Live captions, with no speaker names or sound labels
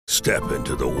Step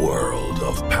into the world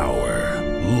of power,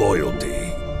 loyalty,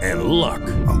 and luck.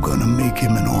 I'm gonna make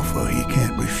him an offer he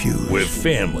can't refuse. With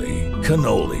family,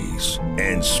 cannolis,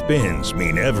 and spins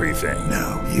mean everything.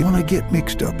 Now, you wanna get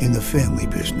mixed up in the family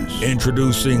business.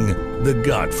 Introducing The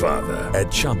Godfather at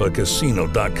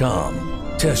ChumbaCasino.com.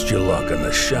 Test your luck in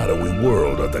the shadowy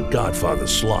world of The Godfather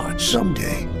slot.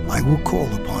 Someday, I will call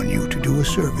upon you to do a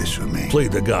service for me. Play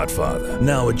The Godfather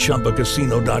now at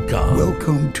ChumbaCasino.com.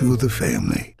 Welcome to the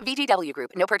family. VGW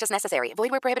Group. No purchase necessary. Void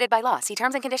where prohibited by law. See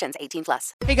terms and conditions.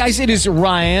 18+. Hey guys, it is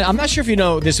Ryan. I'm not sure if you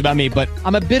know this about me, but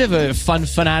I'm a bit of a fun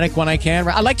fanatic when I can.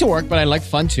 I like to work, but I like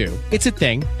fun too. It's a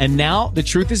thing. And now the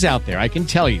truth is out there. I can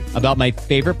tell you about my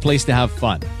favorite place to have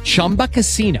fun. Chumba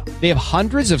Casino. They have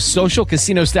hundreds of social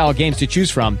casino style games to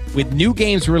choose from with new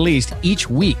games released each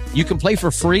week. You can play for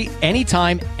free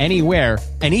anytime, anywhere.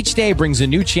 And each day brings a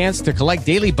new chance to collect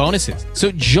daily bonuses. So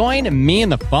join me in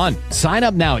the fun. Sign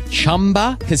up now at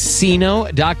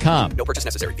ChumbaCasino.com. No purchase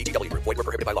necessary. VGW Group. Void where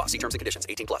prohibited by law. See terms and conditions.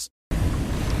 18+.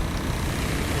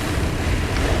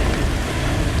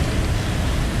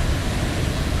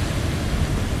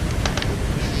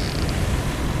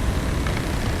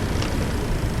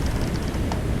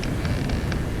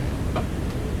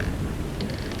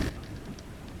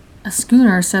 A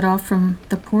schooner set off from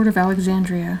the port of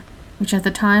Alexandria, which at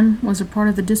the time was a part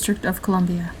of the District of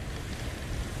Columbia.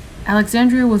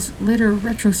 Alexandria was later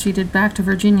retroceded back to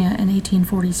Virginia in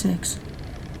 1846.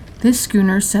 This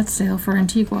schooner set sail for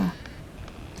Antigua.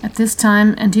 At this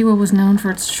time, Antigua was known for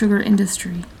its sugar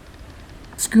industry.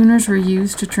 Schooners were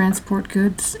used to transport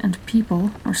goods and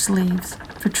people, or slaves,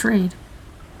 for trade.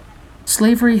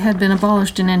 Slavery had been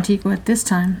abolished in Antigua at this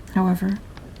time, however.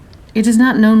 It is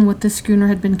not known what this schooner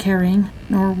had been carrying,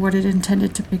 nor what it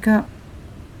intended to pick up.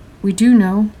 We do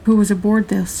know who was aboard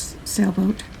this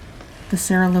sailboat, the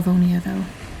Sarah Livonia, though.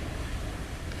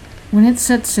 When it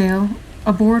set sail,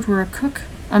 aboard were a cook,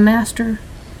 a master,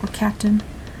 or captain,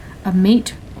 a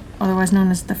mate, otherwise known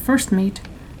as the first mate,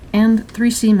 and 3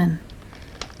 seamen.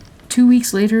 2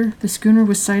 weeks later, the schooner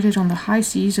was sighted on the high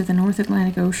seas of the North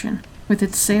Atlantic Ocean, with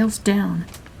its sails down,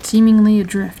 seemingly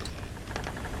adrift.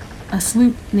 A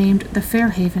sloop named the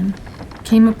Fairhaven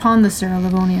came upon the Sarah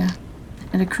Livonia,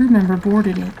 and a crew member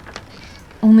boarded it.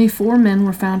 Only 4 men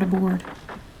were found aboard.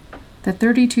 The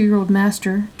 32-year-old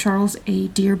master, Charles A.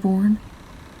 Dearborn,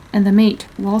 and the mate,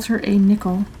 Walter A.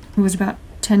 Nickel, who was about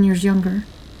 10 years younger,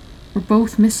 were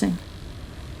both missing.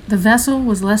 The vessel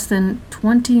was less than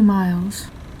 20 miles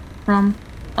from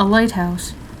a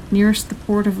lighthouse nearest the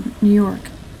port of New York.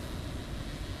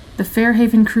 The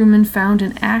Fairhaven crewman found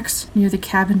an axe near the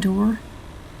cabin door,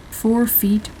 4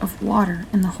 feet of water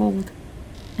in the hold,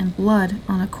 and blood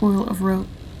on a coil of rope.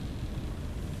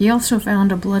 He also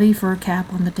found a bloody fur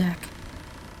cap on the deck.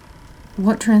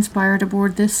 What transpired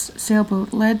aboard this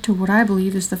sailboat led to what I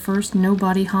believe is the first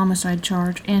no-body homicide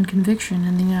charge and conviction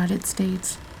in the United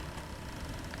States.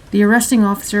 The arresting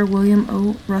officer, William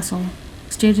O. Russell,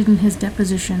 stated in his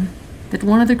deposition that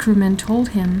one of the crewmen told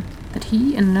him that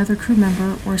he and another crew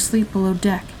member were asleep below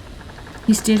deck.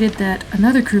 He stated that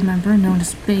another crew member, known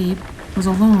as Babe, was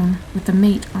alone with the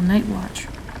mate on night watch.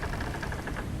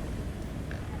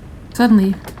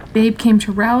 Suddenly, Babe came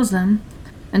to rouse them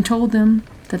and told them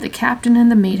that the captain and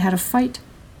the mate had a fight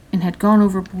and had gone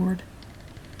overboard.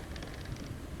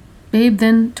 Babe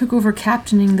then took over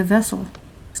captaining the vessel,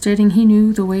 stating he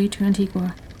knew the way to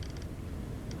Antigua.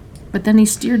 But then he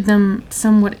steered them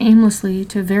somewhat aimlessly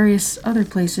to various other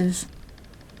places,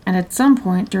 and at some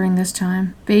point during this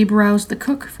time, Babe roused the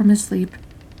cook from his sleep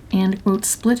and, quote,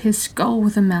 split his skull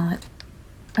with a mallet.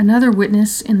 Another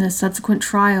witness in the subsequent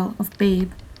trial of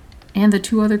Babe and the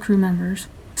 2 other crew members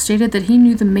stated that he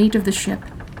knew the mate of the ship,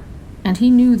 and he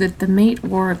knew that the mate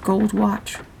wore a gold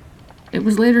watch. It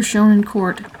was later shown in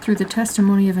court through the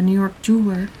testimony of a New York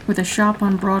jeweler with a shop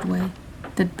on Broadway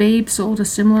that Babe sold a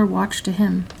similar watch to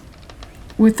him,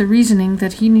 with the reasoning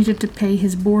that he needed to pay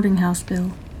his boarding house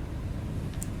bill.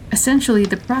 Essentially,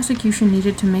 the prosecution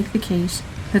needed to make the case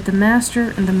that the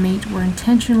master and the mate were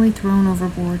intentionally thrown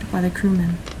overboard by the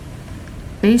crewmen.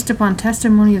 Based upon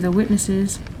testimony of the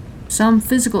witnesses, some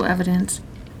physical evidence,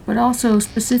 but also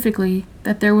specifically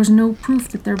that there was no proof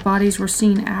that their bodies were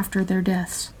seen after their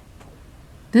deaths.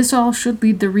 This all should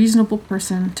lead the reasonable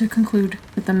person to conclude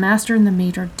that the master and the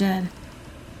mate are dead,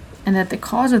 and that the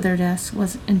cause of their deaths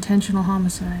was intentional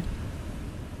homicide.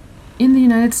 In the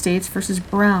United States versus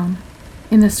Brown,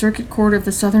 in the Circuit Court of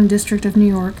the Southern District of New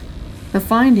York, the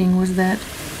finding was that,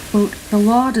 quote, the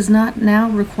law does not now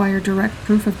require direct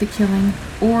proof of the killing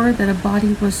or that a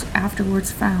body was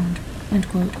afterwards found, end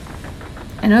quote.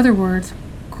 In other words,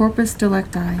 corpus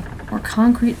delicti, or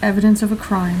concrete evidence of a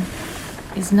crime,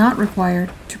 is not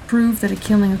required to prove that a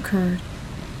killing occurred.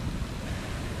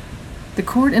 The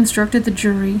court instructed the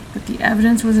jury that the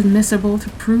evidence was admissible to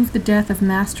prove the death of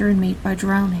master and mate by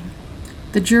drowning.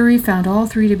 The jury found all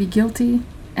three to be guilty,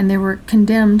 and they were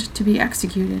condemned to be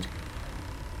executed.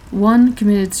 One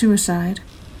committed suicide,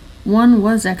 one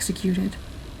was executed,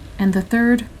 and the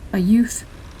third, a youth,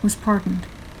 was pardoned.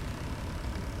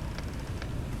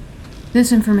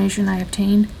 This information I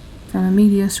obtained from a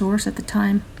media source at the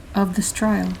time of this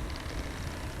trial,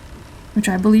 which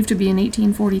I believe to be in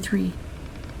 1843.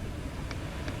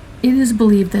 It is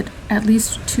believed that at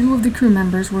least 2 of the crew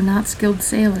members were not skilled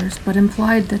sailors, but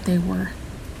implied that they were.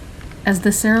 As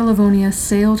the Sarah Livonia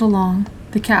sailed along,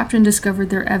 the captain discovered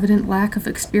their evident lack of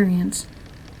experience,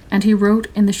 and he wrote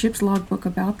in the ship's logbook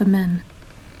about the men.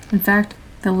 In fact,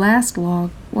 the last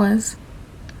log was,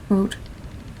 quote,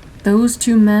 "Those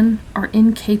 2 men are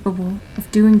incapable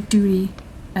of doing duty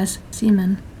as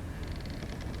seamen,"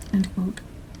 end quote.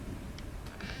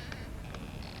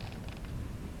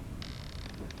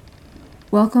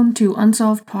 Welcome to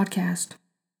Unsolved Podcast.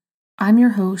 I'm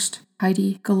your host,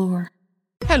 Heidi Galore.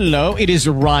 Hello, it is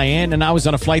Ryan, and I was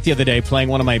on a flight the other day playing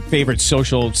one of my favorite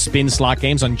social spin slot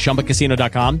games on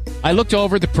ChumbaCasino.com. I looked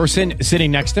over at the person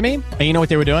sitting next to me, and you know what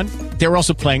they were doing? They were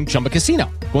also playing Chumba Casino.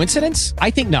 Coincidence?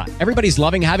 I think not. Everybody's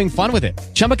loving having fun with it.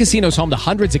 Chumba Casino is home to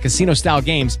hundreds of casino-style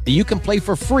games that you can play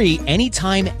for free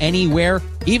anytime, anywhere,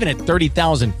 even at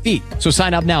 30,000 feet. So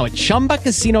sign up now at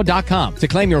ChumbaCasino.com to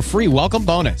claim your free welcome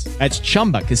bonus. That's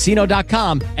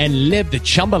ChumbaCasino.com and live the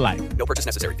Chumba life. No purchase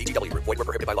necessary. VGW. Void where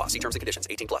prohibited by law. See terms and conditions.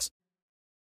 18+.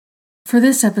 For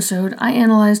this episode, I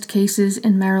analyzed cases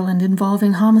in Maryland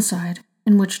involving homicide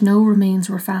in which no remains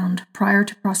were found prior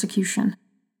to prosecution.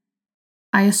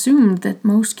 I assumed that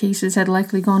most cases had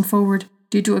likely gone forward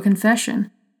due to a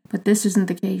confession, but this isn't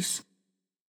the case.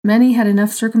 Many had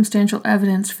enough circumstantial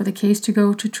evidence for the case to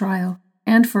go to trial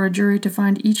and for a jury to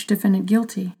find each defendant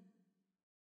guilty.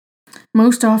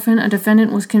 Most often, a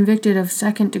defendant was convicted of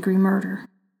second-degree murder.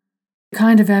 The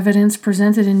kind of evidence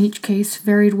presented in each case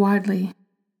varied widely.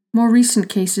 More recent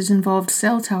cases involved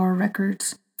cell tower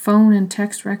records, phone and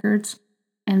text records,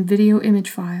 and video image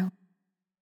file.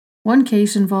 One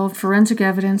case involved forensic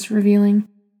evidence revealing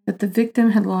that the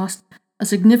victim had lost a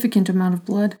significant amount of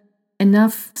blood,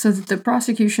 enough so that the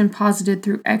prosecution posited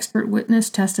through expert witness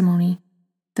testimony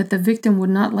that the victim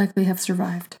would not likely have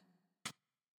survived.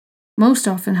 Most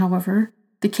often, however,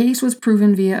 the case was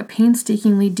proven via a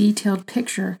painstakingly detailed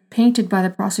picture painted by the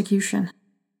prosecution,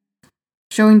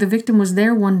 showing the victim was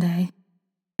there one day,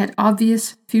 had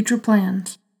obvious future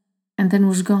plans, and then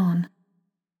was gone,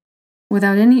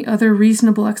 without any other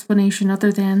reasonable explanation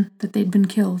other than that they'd been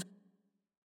killed.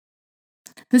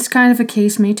 This kind of a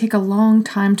case may take a long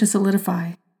time to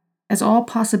solidify, as all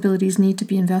possibilities need to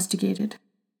be investigated.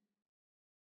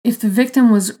 If the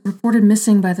victim was reported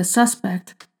missing by the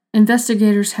suspect,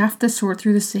 investigators have to sort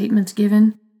through the statements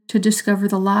given to discover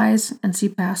the lies and see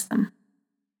past them.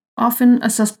 Often, a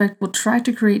suspect will try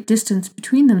to create distance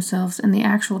between themselves and the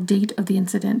actual date of the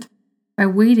incident by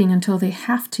waiting until they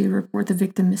have to report the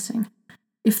victim missing,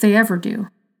 if they ever do.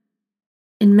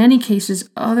 In many cases,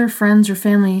 other friends or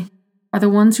family are the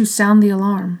ones who sound the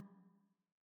alarm.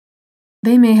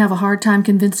 They may have a hard time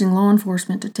convincing law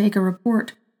enforcement to take a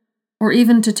report, or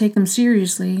even to take them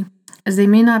seriously, as they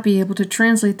may not be able to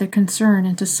translate their concern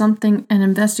into something an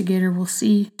investigator will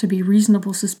see to be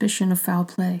reasonable suspicion of foul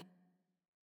play.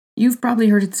 You've probably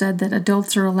heard it said that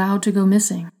adults are allowed to go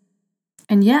missing.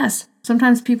 And yes,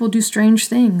 sometimes people do strange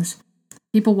things.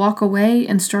 People walk away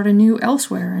and start anew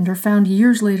elsewhere and are found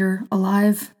years later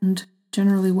alive and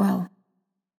generally well.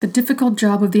 The difficult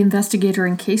job of the investigator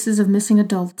in cases of missing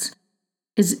adults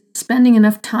is spending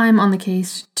enough time on the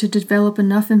case to develop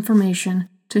enough information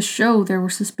to show there were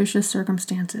suspicious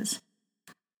circumstances,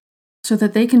 so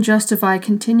that they can justify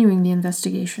continuing the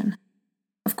investigation,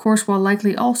 of course while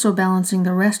likely also balancing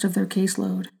the rest of their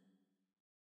caseload.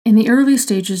 In the early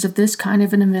stages of this kind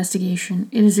of an investigation,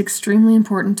 it is extremely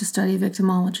important to study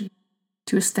victimology,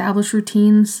 to establish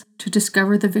routines, to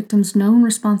discover the victim's known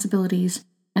responsibilities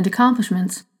and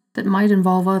accomplishments that might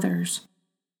involve others.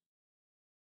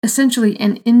 Essentially,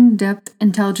 an in-depth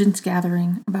intelligence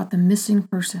gathering about the missing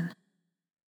person.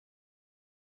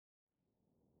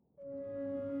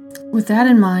 With that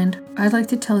in mind, I'd like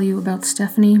to tell you about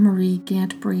Stephanie Marie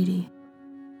Gant Brady,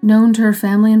 known to her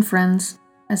family and friends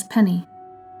as Penny.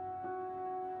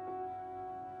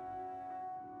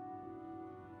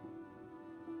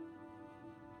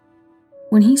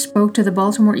 When he spoke to the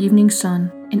Baltimore Evening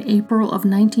Sun in April of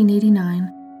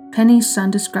 1989, Penny's son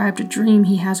described a dream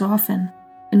he has often,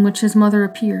 in which his mother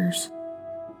appears.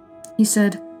 He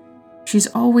said, She's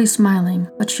always smiling,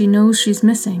 but she knows she's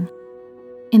missing.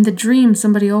 In the dream,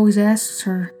 somebody always asks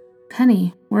her,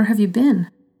 "Penny, where have you been?"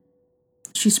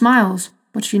 She smiles,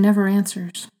 but she never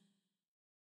answers.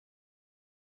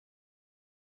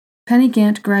 Penny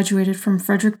Gant graduated from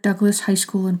Frederick Douglass High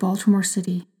School in Baltimore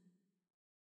City.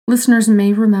 Listeners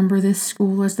may remember this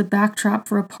school as the backdrop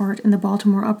for a part in the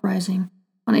Baltimore Uprising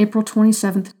on April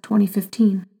 27,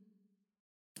 2015.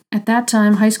 At that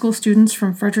time, high school students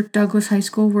from Frederick Douglass High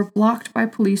School were blocked by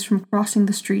police from crossing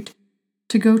the street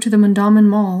to go to the Mondawmin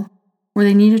Mall, where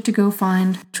they needed to go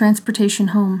find transportation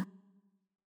home.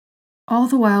 All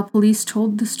the while, police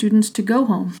told the students to go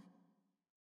home.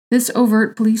 This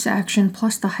overt police action,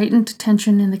 plus the heightened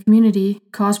tension in the community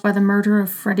caused by the murder of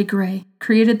Freddie Gray,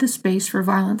 created the space for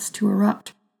violence to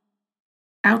erupt.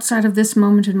 Outside of this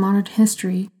moment in modern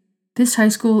history, this high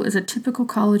school is a typical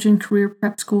college and career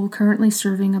prep school currently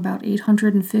serving about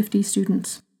 850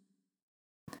 students.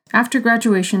 After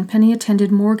graduation, Penny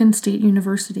attended Morgan State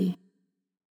University.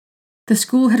 The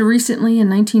school had recently, in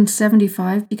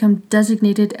 1975, become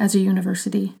designated as a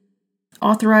university,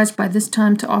 authorized by this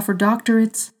time to offer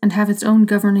doctorates and have its own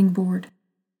governing board.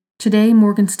 Today,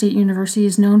 Morgan State University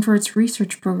is known for its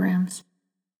research programs.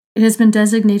 It has been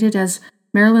designated as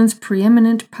Maryland's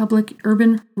preeminent public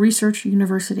urban research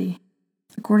university,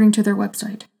 according to their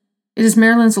website. It is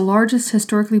Maryland's largest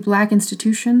historically Black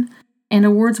institution and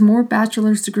awards more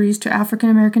bachelor's degrees to African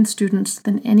American students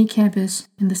than any campus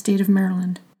in the state of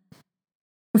Maryland.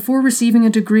 Before receiving a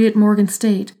degree at Morgan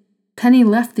State, Penny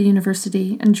left the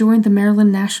university and joined the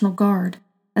Maryland National Guard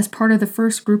as part of the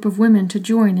first group of women to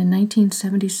join in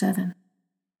 1977.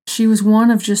 She was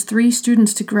one of just 3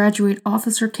 students to graduate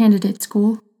Officer Candidate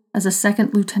School as a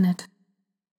second lieutenant.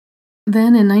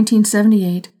 Then, in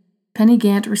 1978, Penny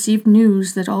Gant received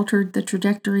news that altered the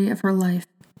trajectory of her life.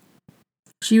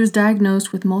 She was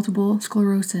diagnosed with multiple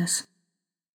sclerosis.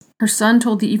 Her son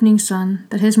told the Evening Sun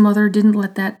that his mother didn't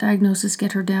let that diagnosis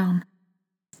get her down.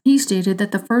 He stated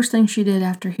that the first thing she did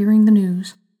after hearing the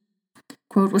news,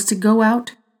 quote, was to go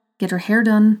out, get her hair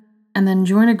done, and then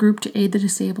join a group to aid the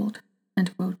disabled,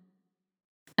 end quote.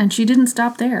 And she didn't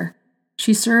stop there.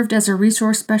 She served as a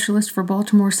resource specialist for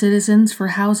Baltimore citizens for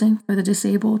housing for the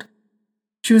disabled.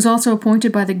 She was also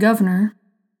appointed by the governor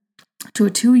to a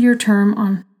 2-year term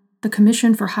on the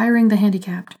Commission for Hiring the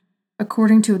Handicapped,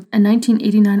 according to a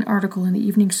 1989 article in the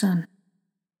Evening Sun.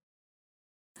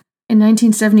 In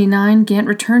 1979, Gant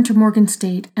returned to Morgan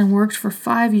State and worked for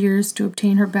 5 years to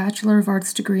obtain her Bachelor of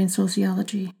Arts degree in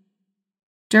sociology.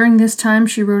 During this time,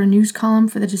 she wrote a news column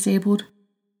for the disabled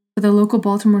for the local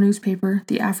Baltimore newspaper,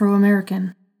 The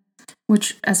Afro-American,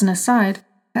 which, as an aside,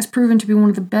 has proven to be one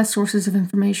of the best sources of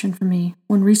information for me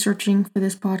when researching for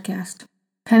this podcast.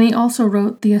 Penny also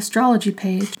wrote the astrology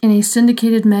page in a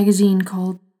syndicated magazine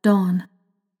called Dawn.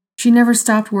 She never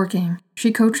stopped working.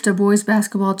 She coached a boys'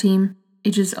 basketball team,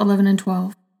 ages 11 and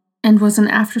 12, and was an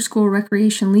after-school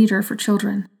recreation leader for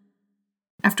children.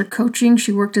 After coaching,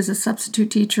 she worked as a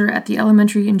substitute teacher at the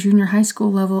elementary and junior high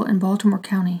school level in Baltimore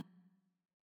County.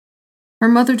 Her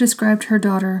mother described her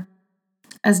daughter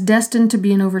as destined to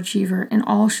be an overachiever in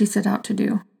all she set out to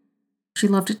do. She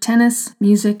loved tennis,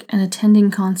 music, and attending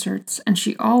concerts, and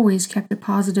she always kept a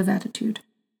positive attitude.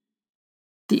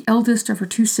 The eldest of her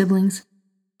 2 siblings,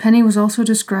 Penny was also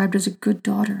described as a good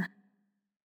daughter.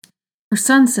 Her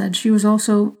son said she was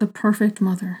also the perfect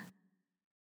mother.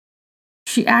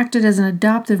 She acted as an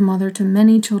adoptive mother to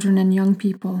many children and young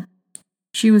people.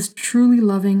 She was truly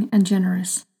loving and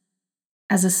generous.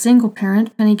 As a single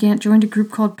parent, Penny Gant joined a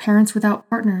group called Parents Without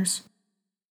Partners,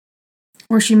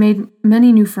 where she made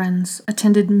many new friends,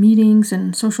 attended meetings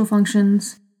and social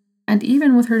functions, and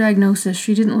even with her diagnosis,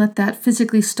 she didn't let that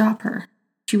physically stop her.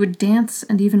 She would dance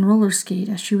and even roller skate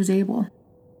as she was able.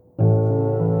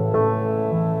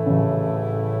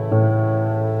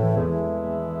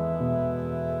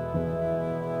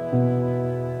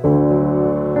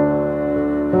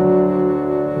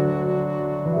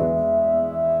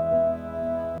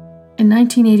 In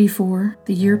 1984,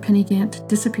 the year Penny Gant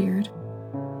disappeared,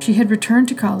 she had returned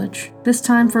to college, this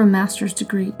time for a master's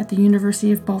degree at the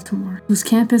University of Baltimore, whose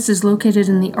campus is located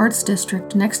in the Arts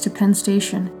District next to Penn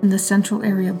Station in the central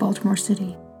area of Baltimore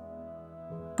City.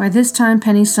 By this time,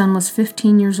 Penny's son was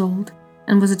 15 years old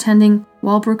and was attending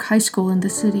Walbrook High School in the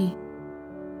city.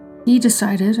 He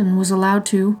decided, and was allowed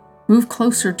to, move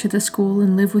closer to the school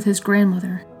and live with his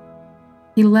grandmother.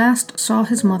 He last saw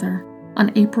his mother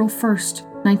on April 1st,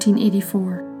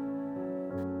 1984.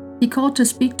 He called to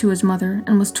speak to his mother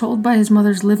and was told by his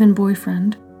mother's live-in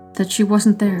boyfriend that she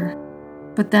wasn't there,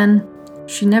 but then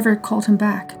she never called him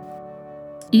back.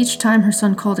 Each time her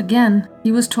son called again,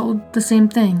 he was told the same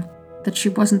thing, that she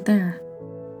wasn't there.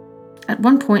 At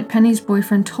one point, Penny's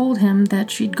boyfriend told him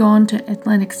that she'd gone to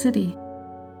Atlantic City,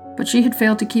 but she had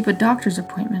failed to keep a doctor's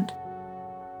appointment.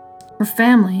 Her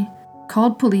family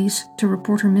called police to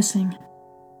report her missing.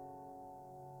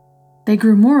 They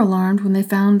grew more alarmed when they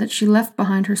found that she left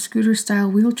behind her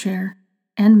scooter-style wheelchair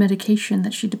and medication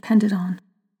that she depended on.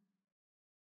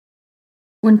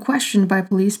 When questioned by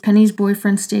police, Penny's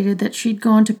boyfriend stated that she'd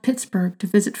gone to Pittsburgh to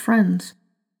visit friends.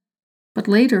 But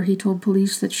later he told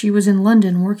police that she was in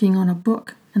London working on a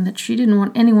book and that she didn't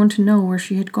want anyone to know where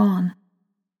she had gone.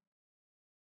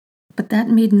 But that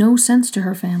made no sense to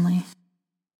her family.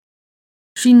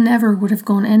 She never would have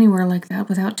gone anywhere like that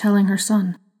without telling her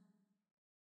son.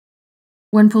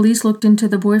 When police looked into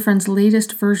the boyfriend's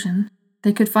latest version,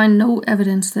 they could find no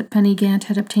evidence that Penny Gant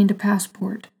had obtained a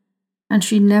passport, and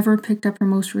she never picked up her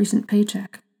most recent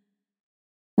paycheck.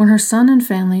 When her son and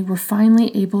family were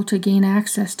finally able to gain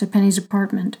access to Penny's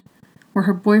apartment, where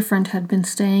her boyfriend had been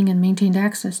staying and maintained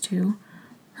access to,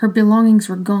 her belongings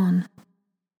were gone,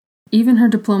 even her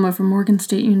diploma from Morgan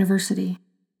State University.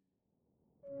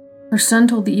 Her son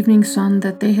told the Evening Sun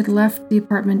that they had left the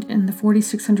apartment in the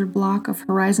 4600 block of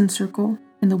Horizon Circle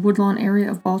in the Woodlawn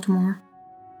area of Baltimore,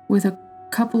 with a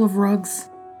couple of rugs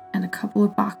and a couple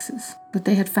of boxes that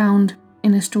they had found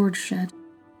in a storage shed.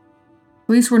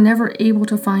 Police were never able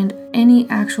to find any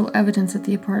actual evidence at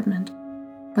the apartment,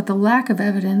 but the lack of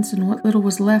evidence and what little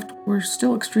was left were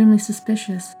still extremely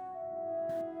suspicious.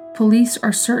 Police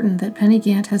are certain that Penny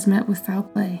Gant has met with foul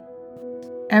play.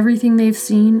 Everything they've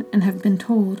seen and have been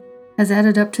told has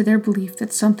added up to their belief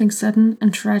that something sudden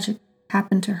and tragic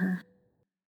happened to her.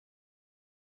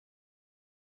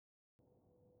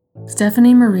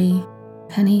 Stephanie Marie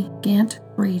Penny Gant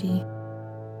Brady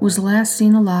was last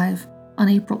seen alive on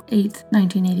April 8,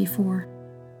 1984.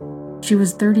 She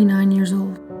was 39 years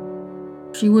old.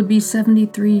 She would be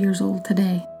 73 years old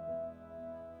today.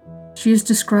 She is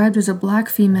described as a black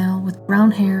female with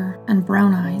brown hair and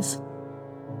brown eyes.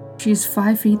 She is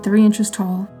 5 feet 3 inches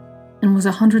tall and was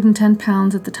 110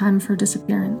 pounds at the time of her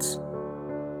disappearance.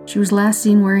 She was last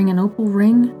seen wearing an opal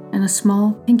ring and a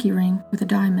small pinky ring with a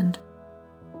diamond.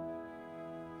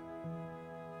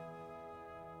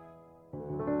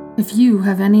 If you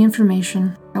have any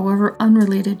information, however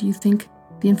unrelated you think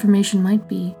the information might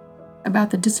be,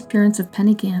 about the disappearance of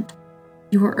Penny Gant,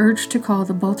 you are urged to call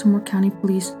the Baltimore County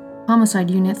Police Homicide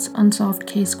Unit's Unsolved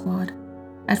Case Squad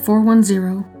at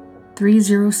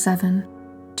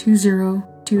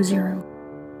 410-307-2020.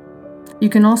 You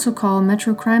can also call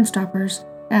Metro Crime Stoppers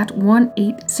at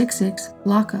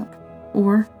 1-866-LOCK-UP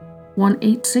or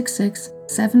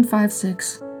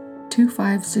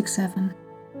 1-866-756-2567.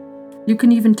 You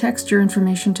can even text your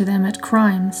information to them at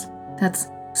CRIMES, that's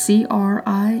CRIMES,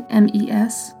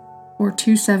 or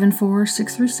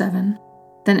 274-637,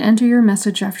 then enter your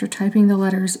message after typing the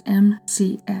letters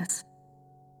MCS.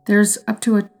 There's up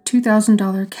to a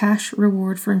 $2,000 cash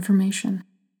reward for information.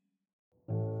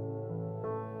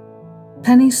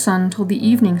 Penny's son told the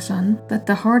Evening Sun that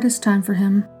the hardest time for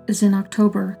him is in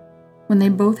October, when they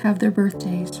both have their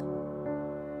birthdays.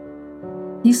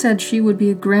 He said she would be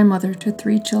a grandmother to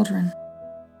 3 children.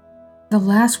 The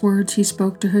last words he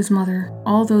spoke to his mother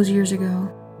all those years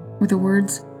ago were the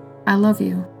words, "I love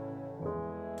you."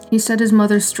 He said his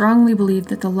mother strongly believed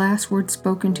that the last words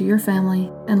spoken to your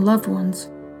family and loved ones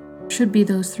should be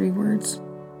those 3 words,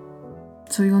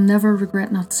 so you'll never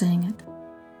regret not saying it.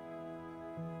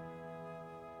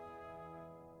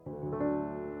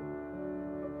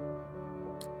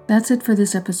 That's it for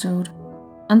this episode.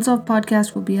 Unsolved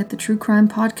Podcast will be at the True Crime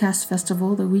Podcast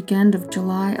Festival the weekend of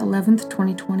July 11th,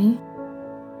 2020,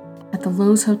 at the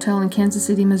Lowe's Hotel in Kansas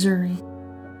City, Missouri.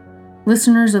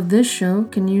 Listeners of this show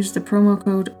can use the promo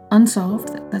code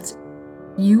UNSOLVED, that's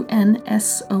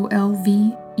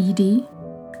UNSOLVED,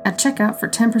 at checkout for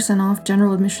 10% off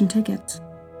general admission tickets.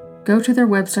 Go to their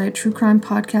website,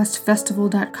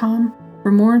 truecrimepodcastfestival.com,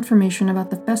 for more information about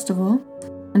the festival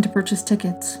and to purchase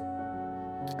tickets.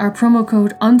 Our promo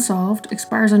code UNSOLVED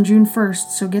expires on June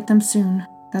 1st, so get them soon.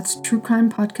 That's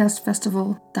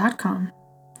truecrimepodcastfestival.com.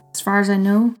 As far as I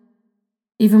know,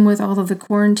 even with all of the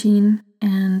quarantine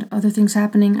and other things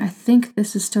happening, I think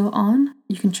this is still on.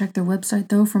 You can check their website,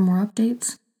 though, for more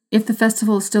updates. If the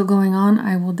festival is still going on,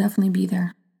 I will definitely be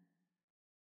there.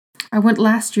 I went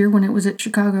last year when it was at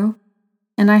Chicago,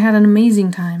 and I had an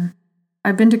amazing time.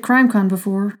 I've been to CrimeCon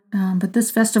before, but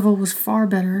this festival was far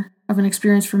better of an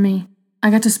experience for me. I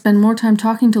got to spend more time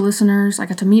talking to listeners. I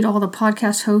got to meet all the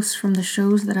podcast hosts from the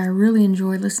shows that I really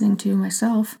enjoy listening to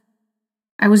myself.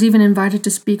 I was even invited to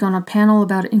speak on a panel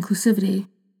about inclusivity.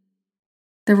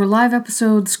 There were live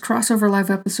episodes, crossover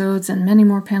live episodes, and many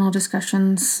more panel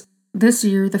discussions. this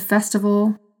year the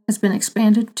festival has been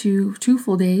expanded to 2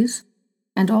 full days,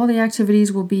 and all the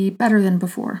activities will be better than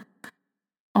before.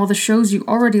 All the shows you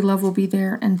already love will be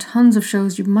there, and tons of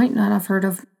shows you might not have heard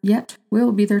of yet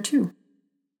will be there too.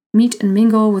 Meet and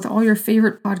mingle with all your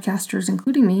favorite podcasters,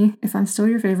 including me, if I'm still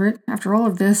your favorite after all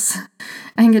of this,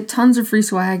 and get tons of free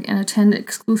swag and attend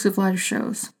exclusive live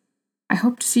shows. I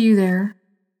hope to see you there.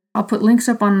 I'll put links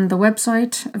up on the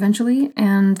website eventually,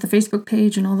 and the Facebook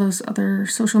page and all those other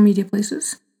social media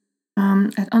places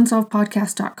at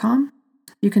unsolvedpodcast.com.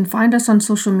 You can find us on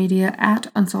social media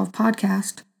at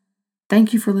unsolvedpodcast.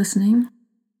 Thank you for listening.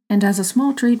 And as a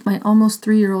small treat, my almost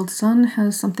 3-year-old son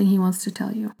has something he wants to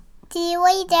tell you. See you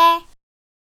later.